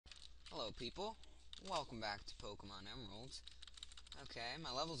Hello people, welcome back to Pokemon Emeralds. Okay, my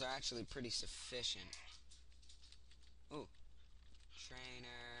levels are actually pretty sufficient. Ooh,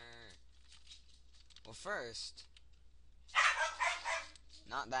 trainer. Well first,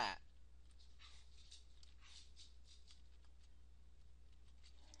 not that.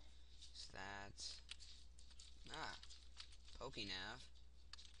 It's that. Ah, Pokenav.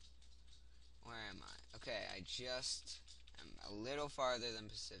 Where am I? Okay, I just am a little farther than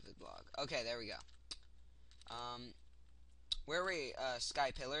Pacific Block. Okay, there we go. Where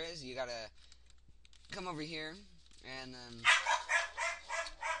Sky Pillar is, you gotta come over here and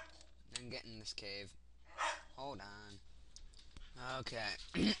then get in this cave. Hold on. Okay.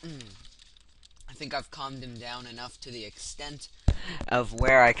 I think I've calmed him down enough to the extent of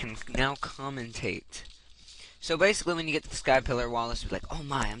where I can now commentate. So basically, when you get to the Sky Pillar, Wallace will be like, "Oh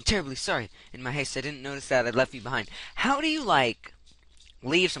my, I'm terribly sorry. In my haste, I didn't notice that I'd left you behind." How do you,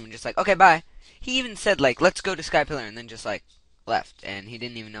 leave someone just like, "Okay, bye"? He even said, "Let's go to Sky Pillar," and then just, left, and he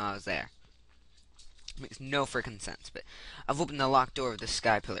didn't even know I was there. Makes no frickin' sense, but I've opened the locked door of the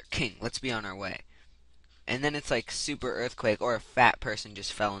Sky Pillar. King, let's be on our way. And then it's like super earthquake, or a fat person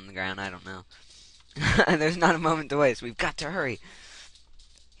just fell on the ground, I don't know. There's not a moment to waste. We've got to hurry.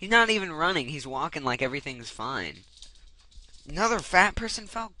 He's not even running. He's walking like everything's fine. Another fat person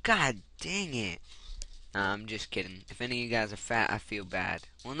fell? God dang it. Nah, I'm just kidding. If any of you guys are fat, I feel bad.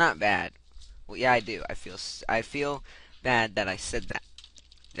 Well, not bad. Well, yeah, I do. I feel bad that I said that.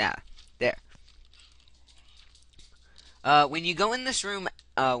 Yeah, there. When you go in this room,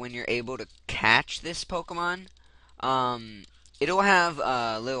 when you're able to catch this Pokemon, um, it'll have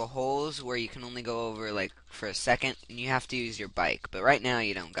little holes where you can only go over for a second, and you have to use your bike. But right now,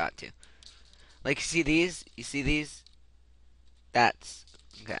 you don't got to. Like, you see these? You see these? That's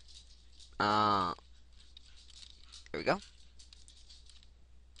okay. Uh, there we go.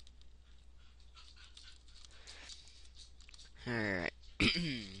 All right.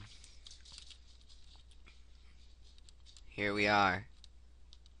 Here we are.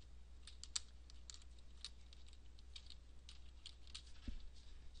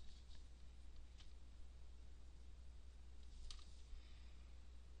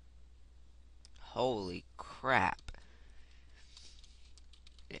 Holy crap.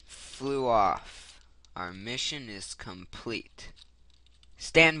 It flew off. Our mission is complete.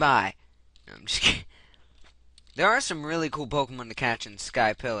 Stand by. No, I'm just kidding. There are some really cool Pokemon to catch in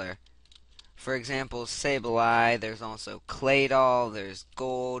Sky Pillar. For example, Sableye, there's also Claydol, there's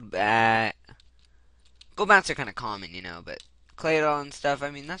Goldbat. Goldbats are kind of common, but Claydol and stuff, I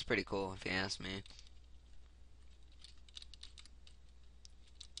mean, that's pretty cool if you ask me.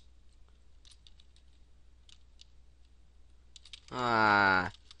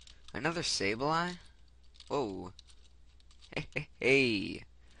 Ah, another Sableye? Whoa. Hey, hey, hey.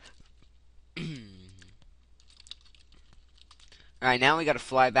 Alright, now we gotta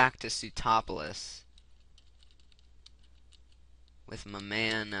fly back to Sutopolis. With my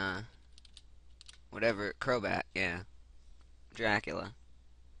man, whatever, Crobat, yeah. Dracula.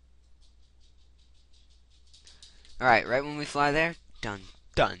 Alright, right when we fly there, dun,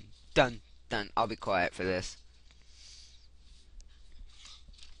 dun, dun, dun. I'll be quiet for this.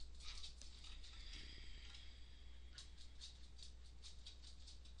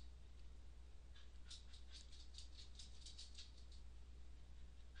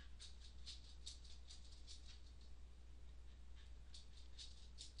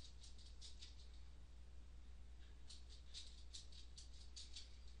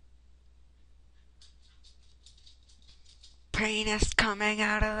 Penis coming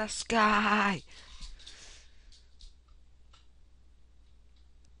out of the sky!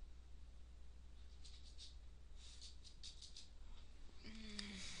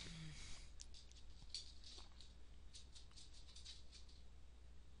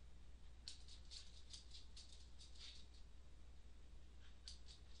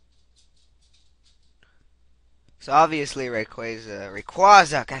 So obviously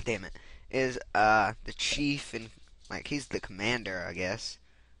Rayquaza, goddammit, is the chief and he's the commander, I guess.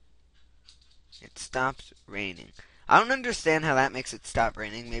 It stopped raining. I don't understand how that makes it stop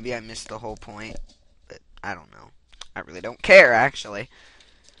raining. Maybe I missed the whole point, but I don't know. I really don't care, actually.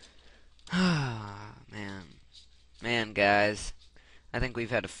 Man. Man, guys. I think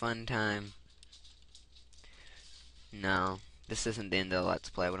we've had a fun time. No, this isn't the end of the Let's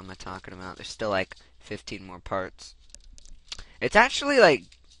Play. What am I talking about? There's still 15 more parts. It's actually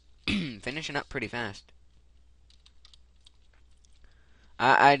finishing up pretty fast.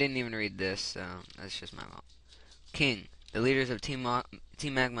 I didn't even read this, so that's just my fault. King, the leaders of Team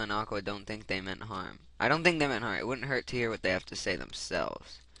Magma and Aqua don't think they meant harm. I don't think they meant harm. It wouldn't hurt to hear what they have to say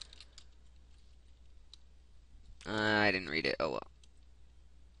themselves. I didn't read it. Oh well.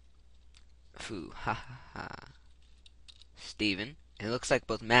 Foo. Ha ha ha. Steven. It looks like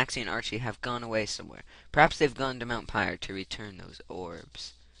both Maxie and Archie have gone away somewhere. Perhaps they've gone to Mount Pyre to return those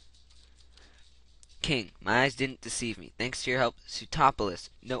orbs. King, my eyes didn't deceive me. Thanks to your help, Sutopolis,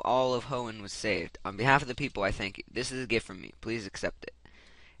 no, all of Hoenn was saved. On behalf of the people, I thank you. This is a gift from me. Please accept it.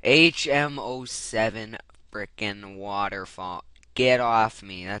 HM07 frickin' waterfall. Get off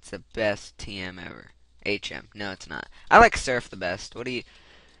me. That's the best TM ever. HM. No, it's not. I like Surf the best. What do you...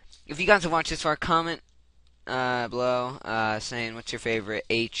 If you guys have watched this far, comment below saying what's your favorite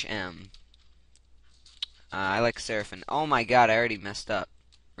HM. I like Surfing. Oh my god, I already messed up.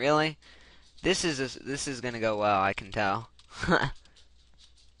 Really? This is gonna go well, I can tell.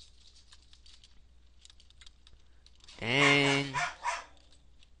 Dang.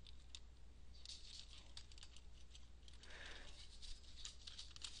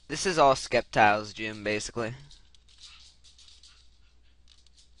 This is all Skeptile's gym, basically.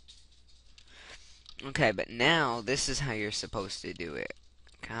 Okay, but now this is how you're supposed to do it.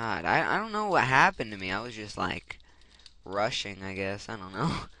 God, I don't know what happened to me. I was just like rushing, I guess. I don't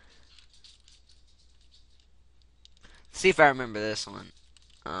know. Let's see if I remember this one.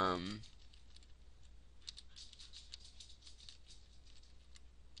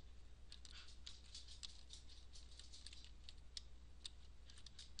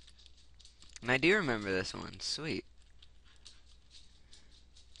 And I do remember this one. Sweet.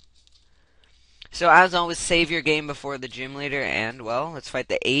 So as always, save your game before the gym leader, and, well, let's fight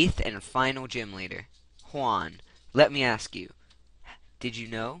the 8th and final gym leader. Juan, let me ask you, did you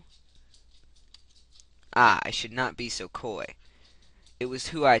know? Ah, I should not be so coy. It was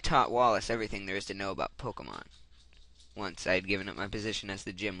who I taught Wallace everything there is to know about Pokemon. Once I had given up my position as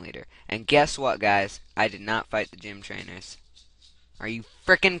the gym leader. And guess what, guys? I did not fight the gym trainers. Are you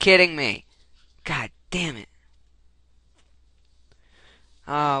frickin' kidding me? God damn it.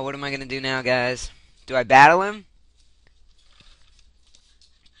 Oh, what am I gonna do now, guys? Do I battle him?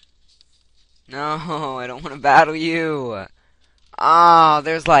 No, I don't want to battle you. Oh,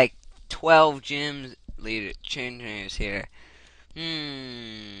 there's like 12 gym leader trainers here.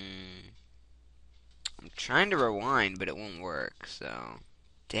 I'm trying to rewind, but it won't work, so...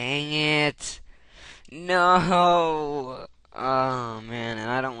 Dang it. No. Oh, man,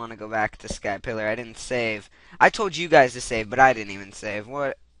 and I don't want to go back to Sky Pillar. I didn't save. I told you guys to save, but I didn't even save.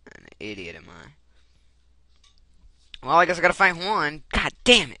 What an idiot am I. Well, I guess I gotta fight Juan. God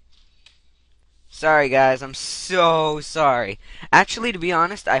damn it. Sorry, guys. I'm so sorry. Actually, to be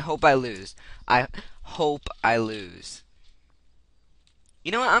honest, I hope I lose. I hope I lose.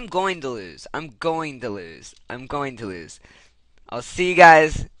 You know what? I'm going to lose. I'm going to lose. I'm going to lose. I'll see you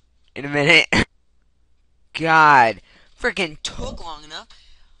guys in a minute. God. Freaking took long enough.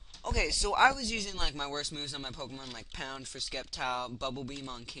 Okay, so I was using like my worst moves on my Pokemon, like Pound for Sceptile, Bubble Beam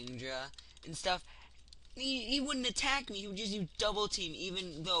on Kingdra, and stuff. He wouldn't attack me. He would just do double team,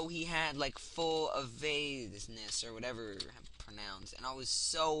 even though he had like full evasiveness or whatever pronounced, and I was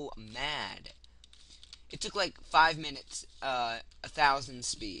so mad. It took like 5 minutes, 1,000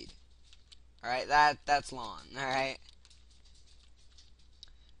 speed. All right, that's long. All right.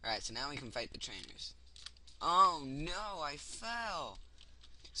 All right, so now we can fight the trainers. Oh no, I fell.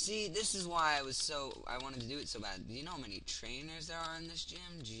 See, this is why I wanted to do it so bad. Do you know how many trainers there are in this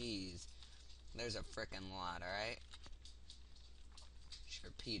gym? Jeez. There's a frickin' lot, alright?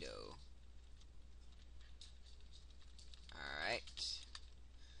 Sharpedo. Alright.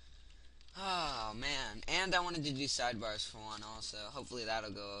 Oh, man. And I wanted to do sidebars for one also. Hopefully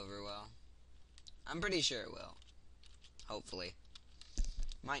that'll go over well. I'm pretty sure it will. Hopefully.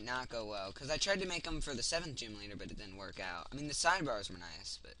 Might not go well, because I tried to make them for the 7th gym leader, but it didn't work out. I mean, the sidebars were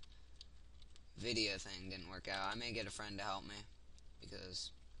nice, but video thing didn't work out. I may get a friend to help me,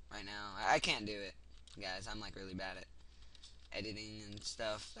 because right now, I can't do it, guys. I'm, like, really bad at editing and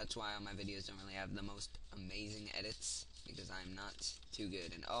stuff. That's why all my videos don't really have the most amazing edits, because I'm not too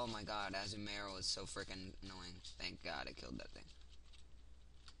good. And, oh my god, Azumarill is so freaking annoying. Thank god I killed that thing.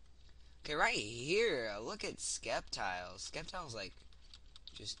 Okay, right here, look at Sceptile. Sceptile's, like,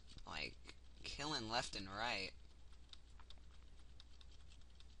 just, like, killing left and right.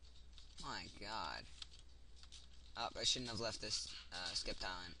 My god. Oh, I shouldn't have left this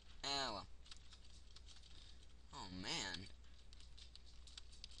Sceptile in. Well. Oh, man.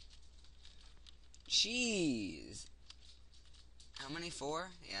 Jeez. How many? 4?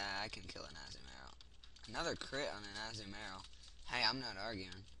 Yeah, I can kill an Azumarill. Another crit on an Azumarill. Hey, I'm not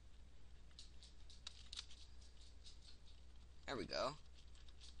arguing. There we go.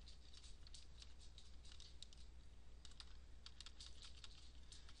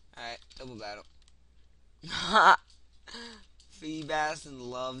 Alright, double battle. Feebas and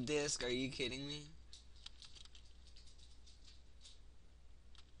Love Disc, are you kidding me?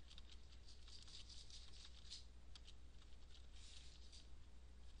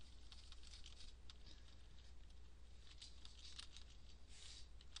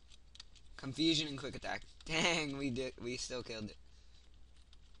 Confusion and Quick Attack. Dang, we still killed it.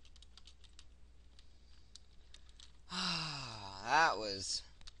 That was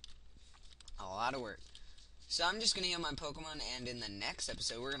a lot of work. So I'm just going to heal my Pokemon, and in the next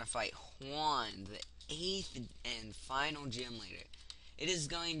episode, we're going to fight Juan, the 8th and final gym leader. It is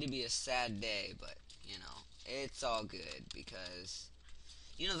going to be a sad day, but, you know, it's all good, because,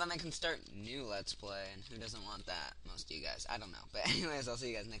 you know, then I can start new Let's Play, and who doesn't want that? Most of you guys. I don't know. But anyways, I'll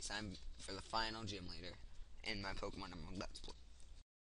see you guys next time for the final gym leader in my Pokemon Let's Play.